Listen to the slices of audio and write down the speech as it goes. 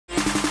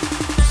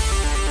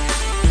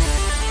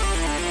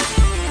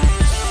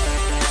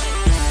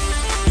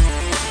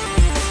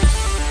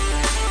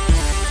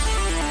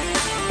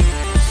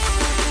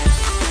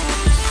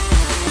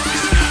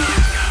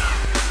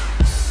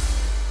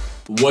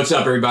What's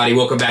up, everybody?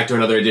 Welcome back to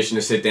another edition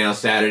of Sit Down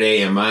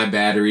Saturday, and my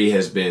battery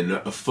has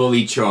been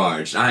fully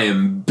charged. I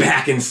am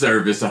back in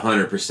service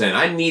 100%.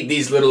 I need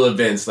these little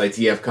events like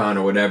TFCon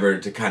or whatever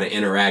to kind of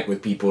interact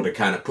with people to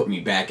kind of put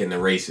me back in the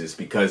races,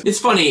 because it's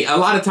funny, a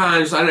lot of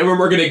times,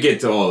 we're going to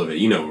get to all of it.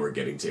 You know what we're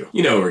getting to.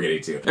 You know what we're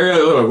getting to.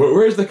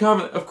 Where's the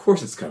comment? Of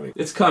course it's coming.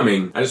 It's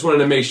coming. I just wanted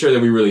to make sure that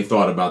we really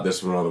thought about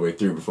this one all the way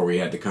through before we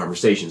had the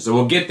conversation. So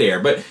we'll get there.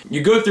 But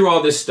you go through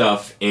all this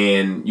stuff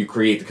and you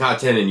create the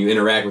content and you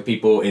interact with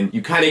people and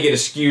you kind of get a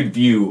skewed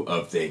view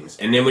of things.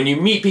 And then when you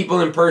meet people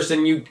in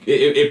person,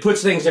 it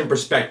puts things in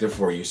perspective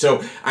for you.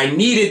 So I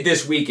needed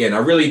this weekend, I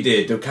really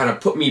did, to kind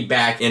of put me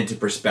back into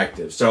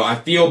perspective. So I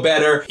feel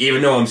better,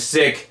 even though I'm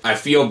sick. I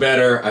feel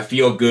better, I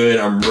feel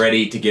good, I'm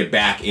ready to get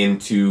back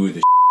into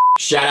the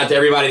Shout out to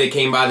everybody that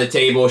came by the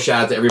table.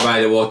 Shout out to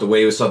everybody that walked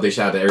away with something.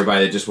 Shout out to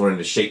everybody that just wanted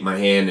to shake my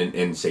hand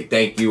and say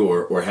thank you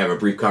or have a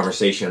brief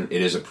conversation.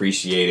 It is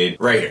appreciated.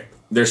 Right here.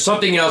 There's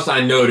something else I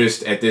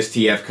noticed at this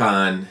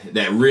TFCon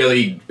that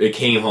really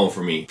came home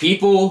for me.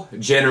 People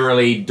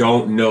generally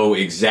don't know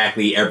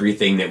exactly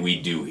everything that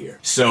we do here.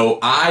 So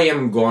I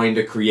am going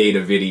to create a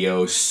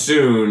video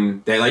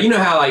soon that, like, you know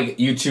how like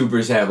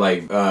YouTubers have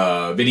like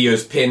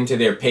videos pinned to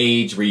their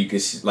page where you can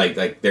see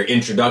like their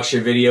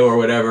introduction video or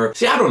whatever.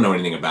 See, I don't know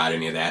anything about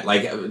any of that.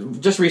 Like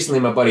just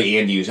recently my buddy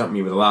Andy, who's helped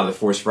me with a lot of the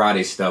Force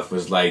Friday stuff,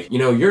 was like, you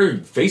know, your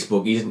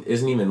Facebook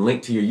isn't even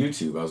linked to your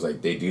YouTube. I was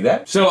like, they do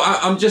that? So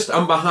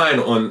I'm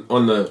behind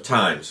on the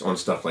times on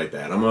stuff like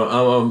that. I'm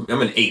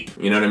an ape,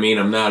 you know what I mean?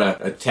 I'm not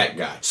a tech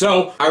guy.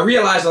 So I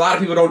realized a lot of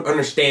people don't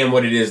understand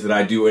what it is that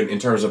I do in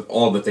terms of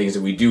all the things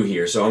that we do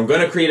here. So I'm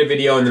gonna create a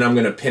video and then I'm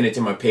gonna pin it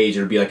to my page.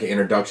 It'll be like an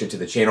introduction to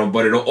the channel,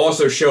 but it'll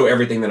also show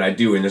everything that I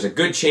do, and there's a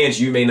good chance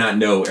you may not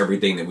know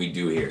everything that we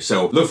do here.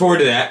 So look forward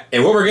to that.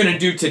 And what we're gonna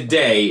do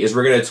today is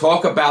we're gonna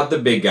talk about the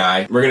big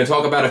guy. We're gonna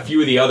talk about a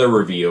few of the other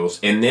reveals,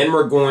 and then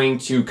we're going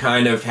to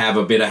kind of have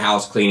a bit of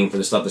house cleaning for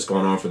the stuff that's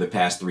going on for the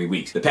past 3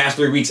 weeks. The past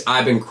 3 weeks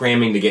I've been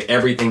cramming to get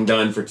everything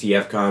done for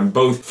TFCon,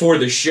 both for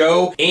the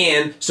show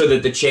and so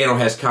that the channel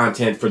has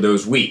content for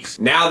those weeks.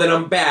 Now that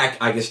I'm back,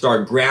 I can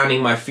start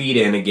grounding my feet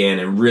in again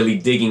and really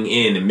digging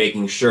in and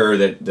making sure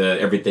that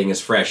everything is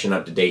fresh and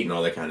up to date and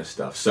all that kind of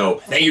stuff. So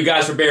thank you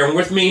guys for bearing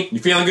with me. You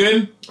feeling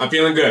good? I'm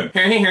feeling good.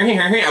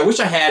 I wish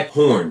I had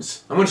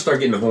horns. I'm gonna start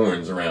getting the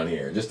horns around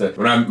here. Just to,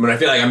 when I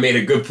feel like I made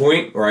a good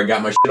point or I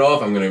got my shit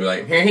off, I'm gonna be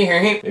like,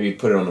 maybe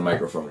put it on the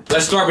microphone.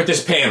 Let's start with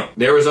this panel.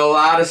 There was a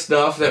lot of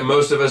stuff that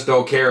most of us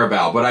don't care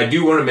about, but I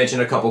do want to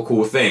mention a couple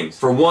cool things.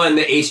 For one,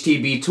 the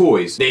HTB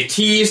toys. They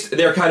teased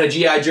their kind of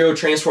G.I. Joe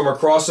Transformer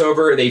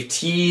crossover. They've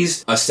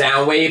teased a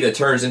sound wave that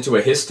turns into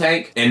a hiss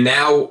tank, and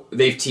now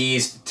they've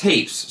teased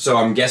tapes. So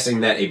I'm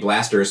guessing that a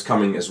blaster is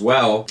coming as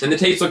well. And the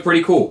tapes look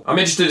pretty cool. I'm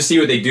interested to see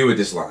what they do with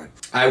this line.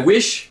 I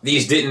wish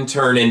these didn't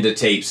turn into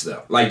tapes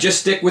though. Like, just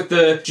stick with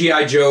the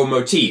G.I. Joe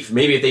motif.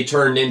 Maybe if they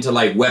turned into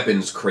like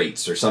weapons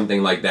crates or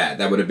something like that,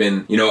 that would have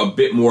been, you know, a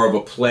bit more of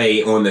a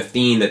play on the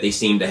theme that they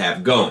seem to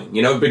have going,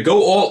 you know, but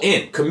go all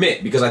in,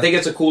 commit, because I think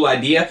it's a cool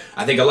idea.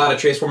 I think a lot of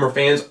Transformer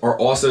fans are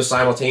also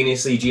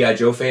simultaneously G.I.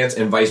 Joe fans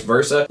and vice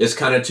versa. It's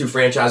kind of two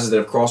franchises that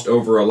have crossed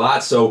over a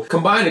lot, so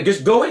combine it,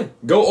 just go in,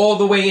 go all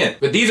the way in.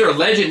 But these are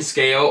legend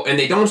scale and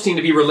they don't seem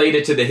to be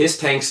related to the Hiss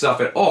Tank stuff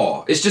at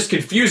all. It's just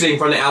confusing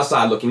from the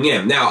outside looking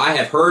in. Now, I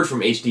have heard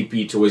from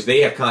HTP Toys.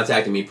 They have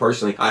contacted me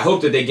personally. I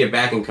hope that they get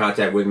back in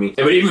contact with me.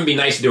 It would even be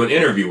nice to do an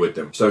interview with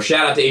them. So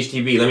shout out to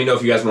HTP. Let me know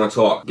if you guys want to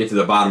talk, get to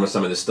the bottom of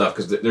some of this stuff,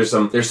 because there's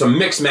some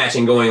mix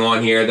matching going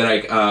on here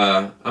that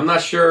I'm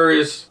not sure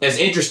is as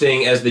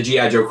interesting as the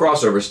G.I. Joe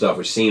crossover stuff,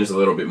 which seems a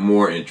little bit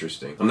more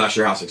interesting. I'm not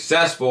sure how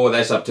successful.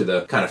 That's up to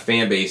the kind of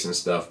fan base and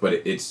stuff, but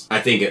it's, I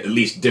think, at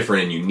least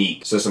different and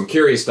unique. So some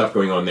curious stuff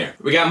going on there.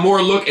 We got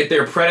more look at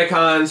their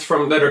Predacons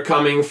that are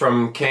coming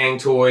from Kang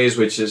Toys,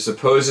 which is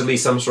supposedly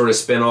some sort of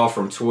spin-off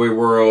from Toy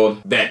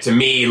World that to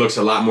me looks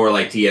a lot more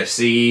like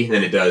TFC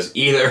than it does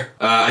either.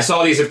 I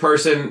saw these in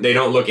person. They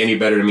don't look any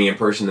better to me in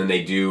person than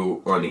they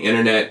do on the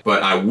internet,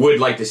 but I would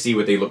like to see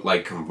what they look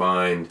like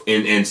combined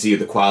and see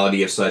the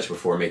quality of such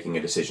before making a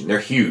decision.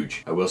 They're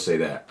huge, I will say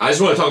that. I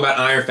just want to talk about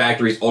Iron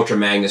Factory's Ultra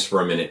Magnus for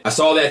a minute. I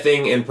saw that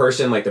thing in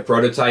person, like the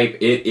prototype.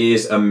 It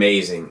is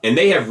amazing. And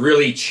they have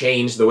really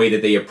changed the way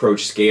that they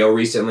approach scale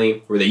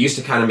recently, where they used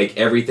to kind of make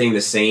everything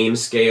the same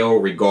scale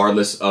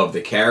regardless of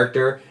the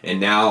character, and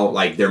now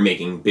like they're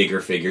making bigger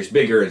figures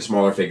bigger and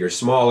smaller figures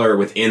smaller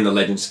within the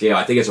legend scale.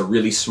 I think it's a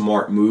really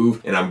smart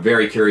move, and I'm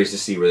very curious to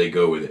see where they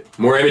go with it.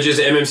 More images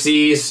of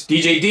MMC's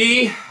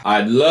DJD.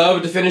 I'd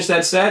love to finish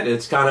that set.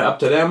 It's kind of up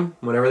to them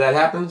whenever that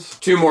happens.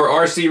 2 more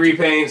RC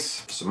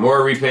repaints, some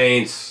more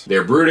repaints,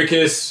 their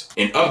Bruticus,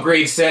 an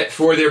upgrade set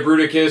for their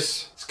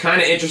Bruticus.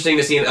 Kind of interesting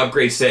to see an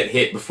upgrade set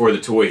hit before the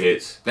toy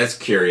hits. That's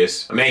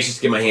curious. I'm anxious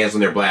to get my hands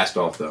on their blast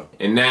off though.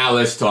 And now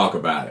let's talk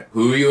about it.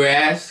 Who, you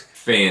ask?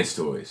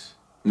 Fanstoys.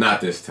 Not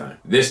this time.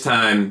 This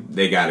time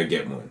they gotta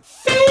get one.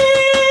 Fanstoys!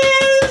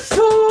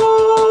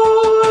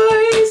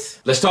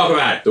 Let's talk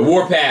about it. The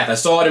Warpath, I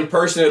saw it in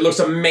person, it looks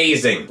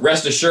amazing.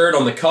 Rest assured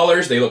on the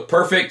colors, they look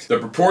perfect. The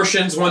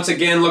proportions, once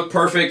again, look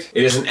perfect.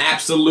 It is an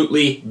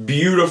absolutely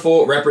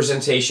beautiful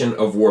representation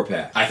of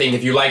Warpath. I think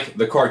if you like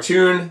the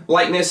cartoon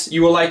likeness,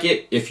 you will like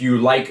it. If you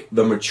like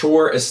the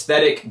mature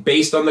aesthetic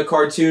based on the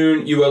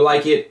cartoon, you will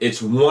like it.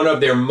 It's one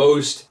of their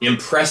most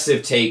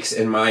impressive takes,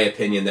 in my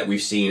opinion, that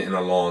we've seen in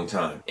a long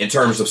time. In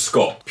terms of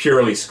sculpt,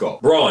 purely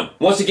sculpt. Brawn,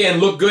 once again,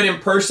 look good in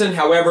person.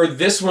 However,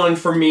 this one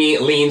for me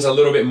leans a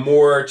little bit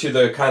more to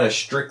the kind of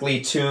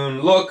strictly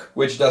tuned look,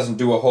 which doesn't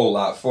do a whole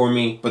lot for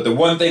me. But the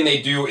one thing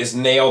they do is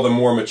nail the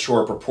more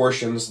mature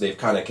proportions. They've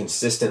kind of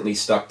consistently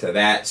stuck to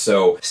that.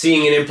 So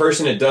seeing it in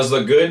person, it does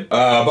look good.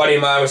 A buddy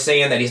of mine was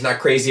saying that he's not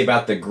crazy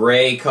about the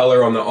gray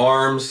color on the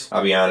arms.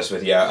 I'll be honest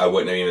with you, I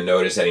wouldn't have even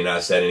noticed had he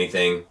not said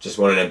anything. Just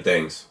one of them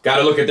things.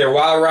 Gotta look at their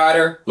Wild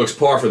Rider. Looks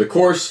par for the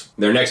course.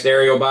 Their next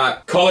aerial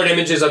bot. Colored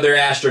images of their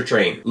Astro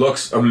Train.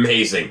 Looks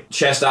amazing.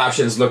 Chest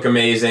options look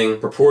amazing.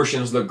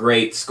 Proportions look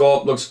great.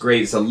 Sculpt looks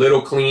great. It's a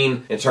little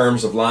clean in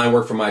terms of line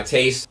work for my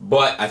taste,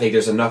 but I think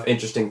there's enough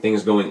interesting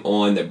things going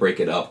on that break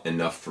it up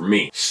enough for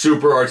me.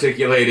 Super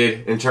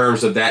articulated in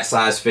terms of that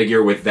size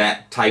figure with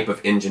that type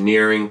of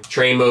engineering.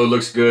 Train mode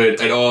looks good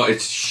at all.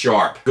 It's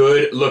sharp.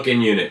 Good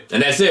looking unit.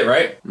 And that's it,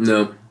 right?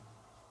 No.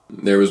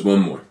 There was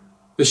one more.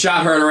 The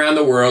shot heard around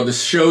the world, the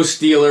show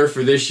stealer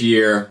for this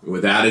year,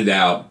 without a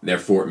doubt, their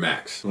Fort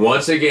Max.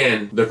 Once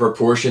again, the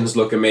proportions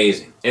look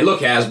amazing. And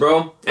look,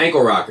 Hasbro,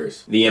 ankle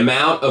rockers. The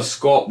amount of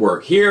sculpt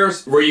work.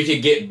 Here's where you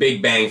could get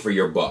big bang for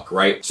your buck,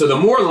 right? So the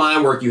more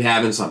line work you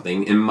have in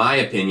something, in my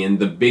opinion,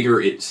 the bigger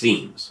it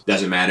seems.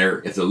 Doesn't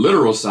matter if the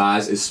literal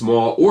size is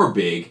small or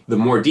big, the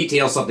more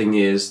detailed something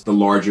is, the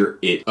larger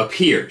it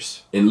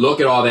appears. And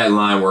look at all that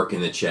line work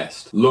in the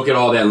chest. Look at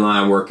all that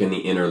line work in the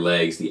inner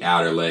legs, the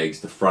outer legs,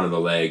 the front of the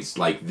legs.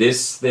 Like,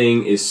 this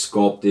thing is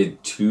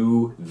sculpted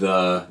to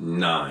the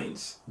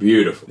nines.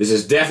 Beautiful. This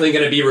is definitely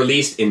going to be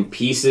released in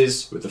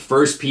pieces, with the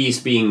first piece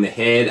being the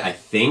head, I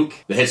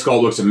think. The head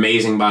sculpt looks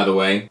amazing, by the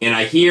way. And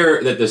I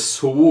hear that the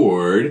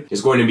sword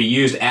is going to be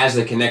used as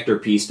the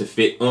connector piece to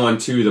fit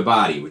onto the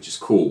body, which is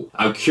cool.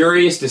 I'm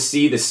curious to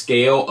see the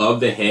scale of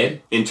the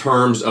head in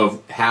terms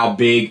of how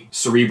big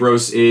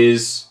Cerebros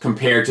is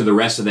compared to the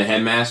rest of the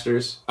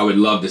headmasters. I would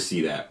love to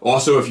see that.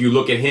 Also, if you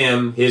look at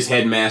him, his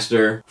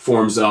headmaster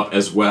forms up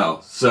as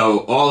well.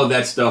 So all of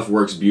that stuff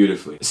works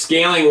beautifully.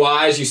 Scaling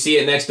wise, you see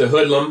it next to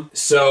Hoodlum.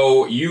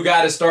 So you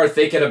got to start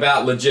thinking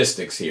about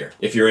logistics here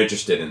if you're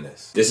interested in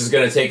this. This is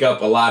going to take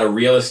up a lot of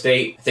real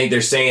estate. I think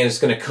they're saying it's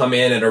going to come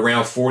in at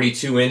around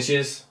 42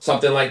 inches,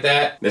 something like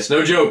that. That's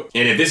no joke.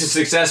 And if this is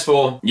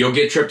successful, you'll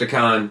get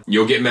Trypticon,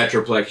 you'll get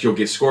Metroplex, you'll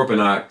get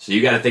Scorponok. So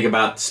you got to think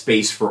about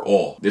space for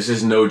all. This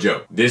is no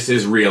joke. This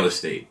is real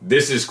estate.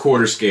 This is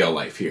quarter scale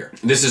life here.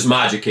 This is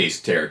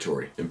Majicase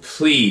territory. And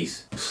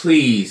please,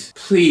 please,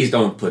 please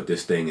don't put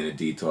this thing in a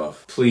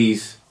DTOF.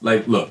 Please.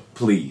 Like, look,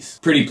 please.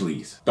 Pretty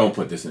please. Don't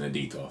put this in a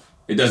DTOF.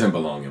 It doesn't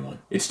belong in one.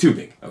 It's too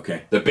big,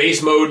 okay? The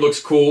base mode looks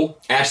cool.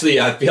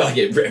 Actually, I feel like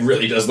it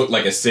really does look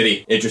like a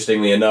city,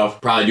 interestingly enough.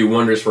 Probably do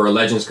wonders for a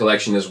Legends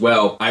collection as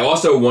well. I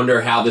also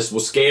wonder how this will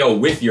scale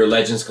with your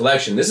Legends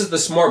collection. This is the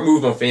smart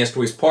move on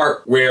Fanstoys'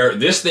 part, where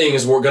this thing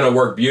is gonna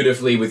work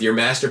beautifully with your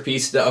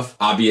Masterpiece stuff.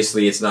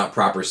 Obviously, it's not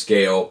proper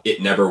scale. It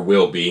never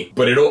will be.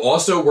 But it'll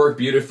also work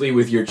beautifully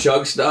with your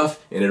Chug stuff,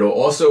 and it'll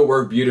also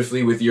work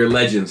beautifully with your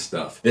Legends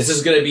stuff. This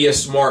is gonna be a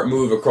smart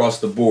move across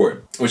the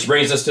board. Which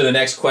brings us to the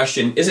next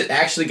question. Is it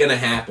actually gonna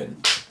happen?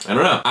 I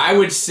don't know. I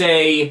would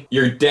say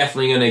you're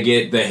definitely gonna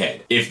get the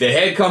head. If the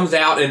head comes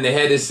out and the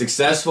head is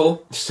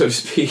successful, so to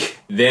speak,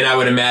 then I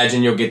would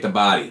imagine you'll get the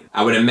body.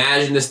 I would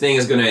imagine this thing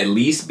is gonna at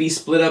least be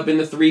split up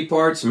into 3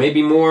 parts,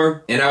 maybe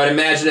more. And I would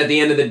imagine at the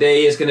end of the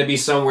day, it's gonna be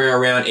somewhere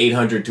around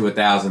 $800 to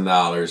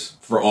 $1,000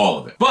 for all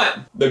of it.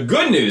 But the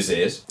good news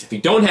is, if you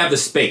don't have the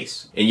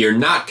space and you're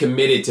not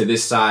committed to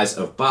this size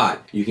of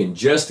bot, you can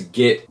just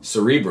get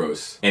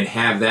Cerebros and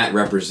have that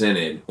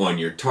represented on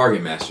your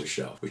Target Master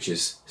shelf, which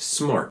is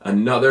smart.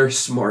 Another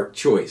smart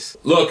choice.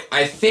 Look,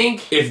 I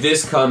think if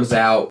this comes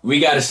out, we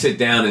gotta sit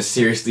down and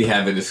seriously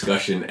have a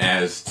discussion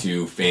as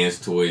to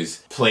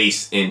Fanstoys'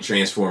 place in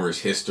Transformers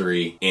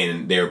history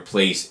and their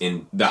place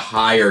in the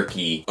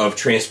hierarchy of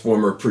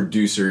Transformer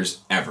producers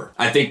ever.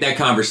 I think that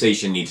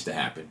conversation needs to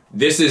happen.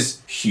 This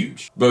is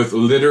huge, both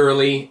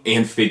literally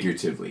and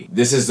figuratively.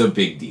 This is a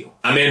big deal.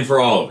 I'm in for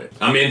all of it.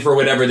 I'm in for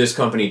whatever this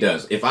company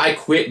does. If I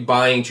quit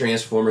buying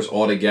Transformers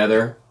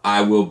altogether,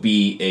 I will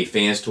be a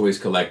Fanstoys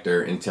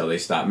collector until they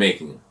stop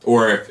making them.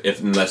 Or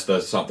unless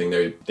that's something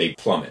they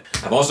plummet.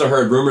 I've also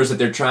heard rumors that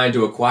they're trying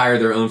to acquire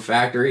their own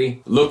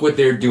factory. Look what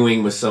they're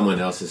doing with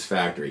someone else's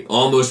factory.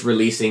 Almost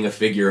releasing a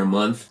figure a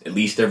month, at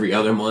least every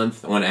other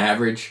month on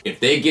average. If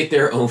they get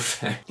their own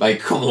factory, like,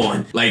 come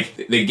on.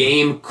 Like, the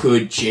game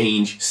could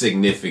change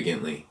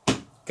significantly.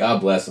 God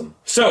bless them.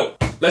 So,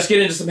 let's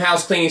get into some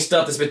house cleaning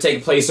stuff that's been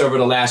taking place over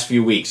the last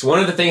few weeks. One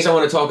of the things I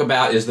want to talk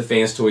about is the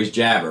Fanstoys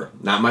Jabber.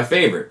 Not my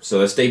favorite, so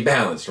let's stay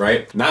balanced,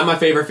 right? Not my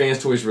favorite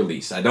Fanstoys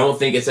release. I don't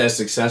think it's as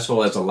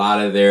successful as a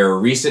lot of their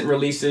recent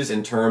releases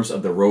in terms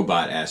of the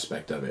robot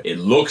aspect of it. It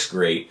looks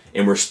great,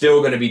 and we're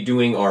still going to be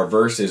doing our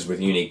verses with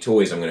unique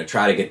toys. I'm going to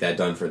try to get that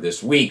done for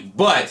this week,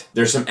 but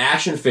there's some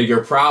action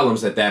figure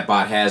problems that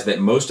bot has that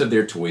most of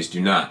their toys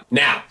do not.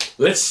 Now,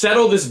 let's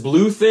settle this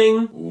blue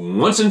thing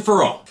once and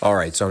for all. All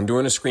right, so I'm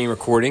doing a screen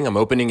recording. I'm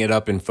opening it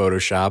up in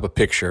Photoshop, a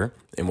picture,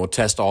 and we'll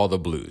test all the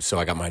blues. So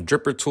I got my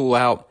dripper tool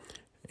out,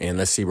 and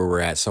let's see where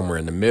we're at, somewhere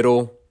in the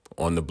middle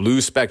on the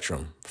blue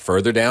spectrum,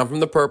 further down from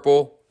the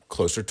purple,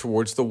 closer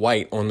towards the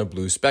white on the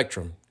blue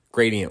spectrum,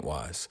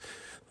 gradient-wise.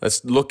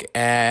 Let's look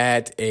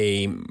at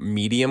a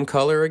medium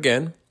color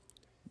again.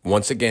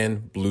 Once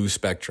again, blue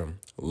spectrum,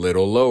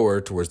 little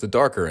lower towards the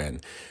darker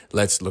end.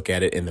 Let's look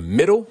at it in the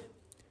middle.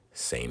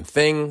 Same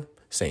thing,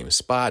 same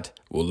spot.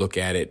 We'll look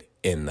at it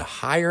in the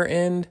higher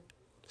end,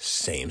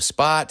 same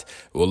spot.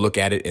 We'll look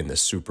at it in the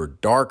super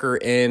darker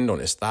end on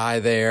his thigh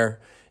there.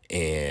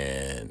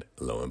 And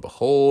lo and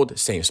behold,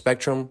 same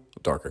spectrum,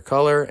 darker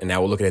color. And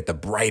now we'll look at the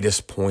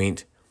brightest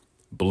point,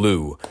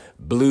 blue.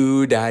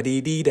 Blue,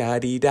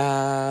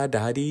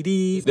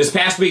 da-dee-dee-da-dee-da-da-dee-dee. This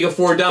past week of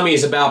 4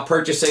 Dummies about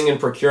purchasing and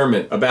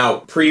procurement,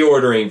 about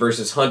pre-ordering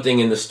versus hunting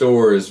in the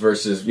stores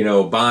versus, you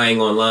know,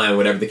 buying online,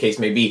 whatever the case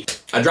may be.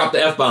 I dropped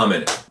the F-bomb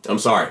in it. I'm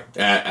sorry.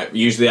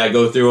 Usually I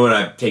go through and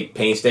I take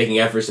painstaking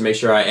efforts to make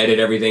sure I edit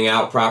everything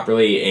out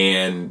properly,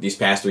 and these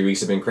past 3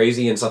 weeks have been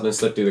crazy and something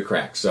slipped through the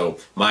cracks. So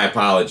my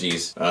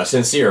apologies,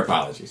 sincere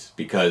apologies,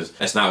 because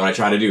that's not what I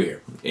try to do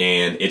here.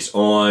 And it's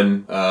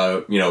on,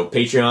 you know,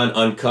 Patreon,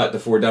 Uncut. The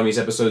 4 Dummies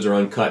episodes are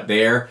uncut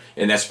there,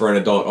 and that's for an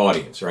adult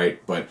audience, right?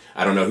 But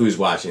I don't know who's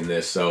watching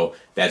this, so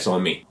that's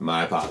on me.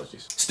 My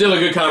apologies. Still a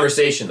good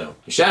conversation, though.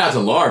 Shout out to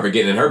Laura for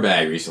getting in her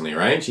bag recently,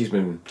 right? She's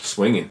been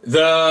swinging.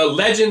 The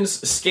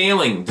Legends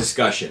scaling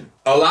discussion.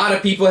 A lot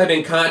of people have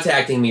been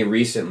contacting me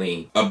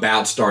recently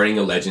about starting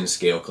a Legends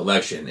scale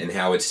collection and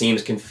how it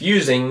seems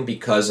confusing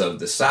because of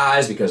the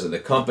size, because of the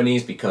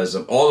companies, because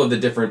of all of the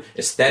different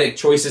aesthetic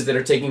choices that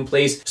are taking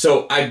place.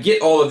 So I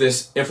get all of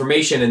this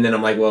information and then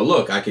I'm like, well,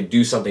 look, I could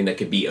do something that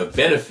could be of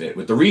benefit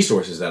with the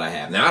resources that I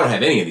have. Now, I don't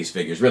have any of these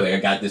figures, really. I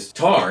got this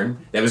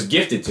Tarn that was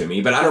gifted to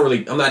me, but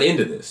I'm not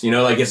into this. You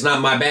know, like, it's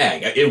not my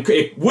bag.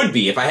 It would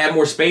be. If I had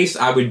more space,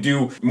 I would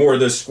do more of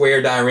those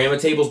square diorama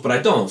tables, but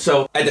I don't.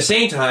 So at the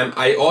same time,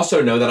 I also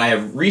know that I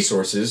have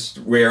resources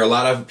where a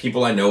lot of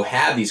people I know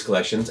have these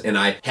collections and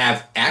I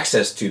have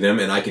access to them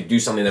and I could do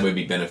something that would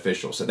be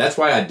beneficial. So that's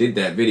why I did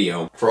that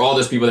video. For all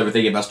those people that were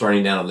thinking about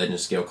starting down a Legend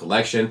scale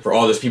collection, for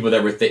all those people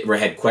that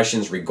had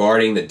questions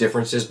regarding the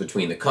differences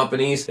between the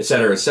companies,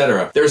 etc.,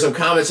 etc. There were some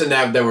comments in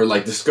that were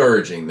like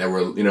discouraging, that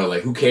were, you know,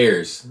 like, who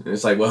cares? And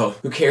it's like, well,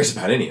 who cares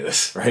about any of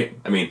this, right?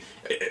 I mean,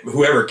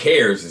 whoever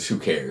cares is who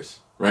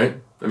cares,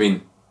 right? I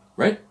mean,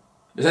 right?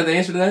 Is that the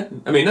answer to that?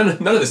 I mean, none of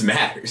this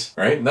matters,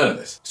 right? None of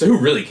this. So who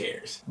really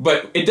cares?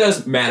 But it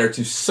does matter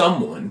to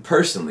someone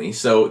personally,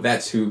 so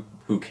that's who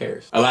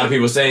cares. A lot of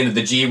people saying that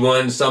the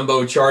G1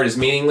 Sumbo chart is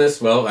meaningless.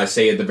 Well, I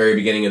say at the very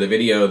beginning of the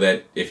video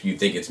that if you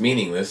think it's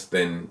meaningless,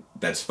 then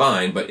that's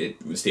fine, but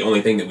it's the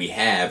only thing that we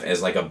have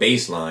as like a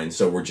baseline,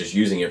 so we're just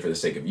using it for the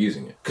sake of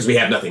using it. Because we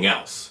have nothing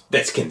else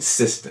that's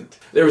consistent.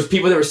 There was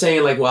people that were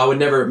saying like, well, I would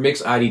never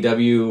mix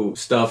IDW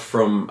stuff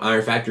from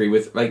Iron Factory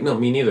with, like, no,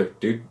 me neither,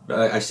 dude.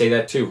 I say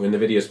that too in the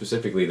video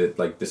specifically, that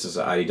like this is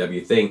an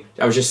IDW thing.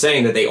 I was just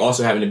saying that they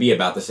also happen to be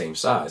about the same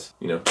size,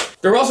 you know.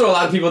 There were also a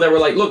lot of people that were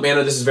like, look, man,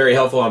 this is very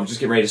helpful. I'm just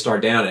getting ready to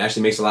start down. It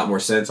actually makes a lot more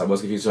sense. I was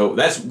confused. So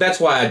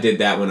that's why I did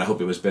that one. I hope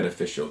it was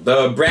beneficial.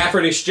 The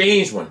Bradford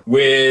Exchange one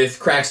with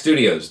Crack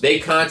Studios. They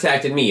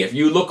contacted me. If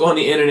you look on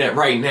the internet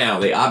right now,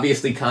 they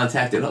obviously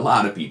contacted a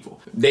lot of people.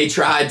 They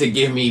tried to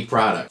give me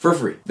product for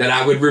free that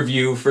I would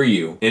review for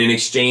you in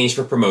exchange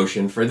for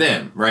promotion for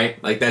them,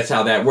 right? Like, that's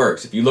how that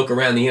works. If you look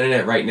around the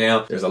internet right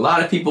now, there's a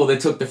lot of people that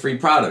took the free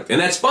product,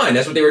 and that's fine.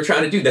 That's what they were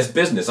trying to do. That's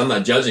business. I'm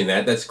not judging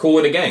that. That's cool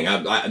in a gang.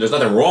 There's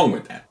nothing wrong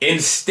with that.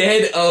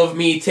 Instead of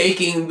me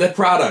taking the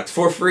product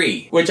for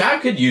free, which I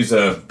could use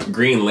a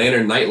Green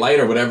Lantern nightlight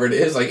or whatever it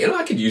is, like, you know,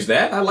 I could use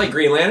that. I like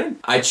Green Lantern.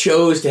 I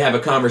chose to have a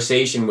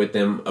conversation with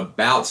them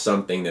about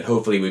something that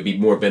hopefully would be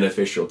more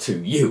beneficial to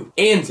you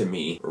and to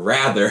me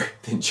rather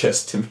than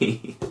just to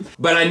me.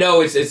 But I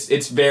know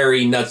it's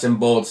very nuts and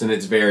bolts and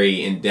it's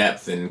very in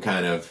depth and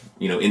kind of,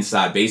 you know,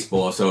 inside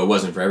baseball, so it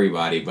wasn't for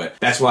everybody, but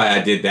that's why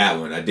I did that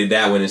one. I did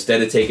that one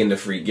instead of taking the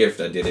free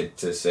gift. I did it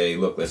to say,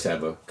 look, let's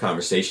have a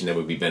conversation that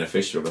would be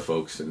beneficial to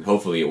folks, and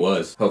hopefully it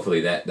was. Hopefully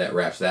that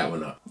wraps that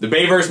one up. The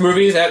Bayverse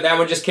movies, that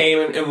one just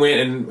came and went,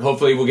 and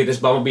hopefully we'll get this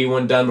Bumblebee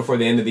one done before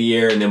the end of the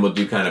year, and then we'll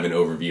do kind of an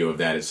overview of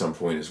that at some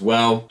point as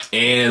well.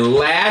 And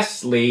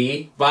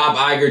lastly, Bob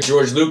Iger,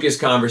 George Lucas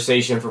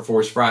conversation for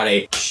Force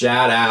Friday.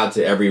 Shout out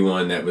to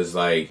everyone that was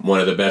like one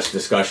of the best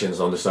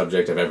discussions on the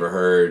subject I've ever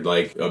heard,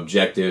 like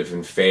objective objective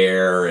and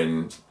fair,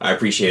 and I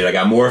appreciate it. I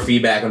got more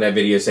feedback on that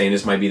video saying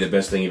this might be the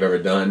best thing you've ever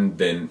done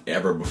than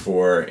ever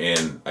before,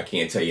 and I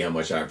can't tell you how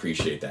much I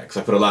appreciate that because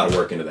I put a lot of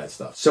work into that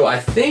stuff. So I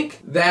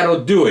think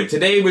that'll do it.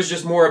 Today was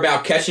just more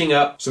about catching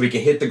up so we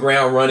can hit the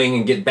ground running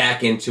and get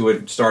back into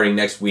it. Starting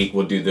next week,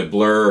 we'll do the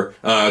blur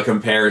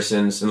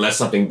comparisons, unless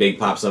something big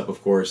pops up,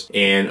 of course,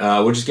 and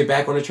we'll just get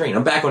back on the train.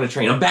 I'm back on the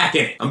train. I'm back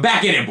in it. I'm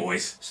back in it,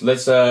 boys. So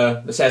let's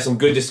have some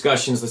good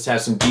discussions. Let's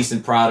have some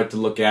decent product to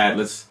look at.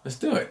 Let's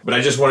do it. But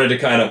I just wanted to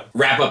kind of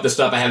wrap up the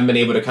stuff I haven't been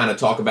able to kind of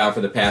talk about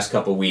for the past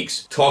couple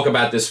weeks. Talk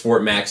about this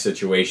Fort Max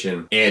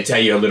situation and tell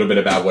you a little bit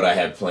about what I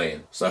had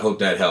planned. So I hope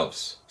that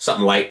helps.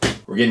 Something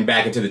light. We're getting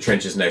back into the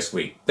trenches next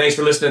week. Thanks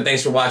for listening.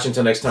 Thanks for watching.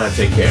 Until next time,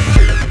 take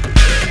care.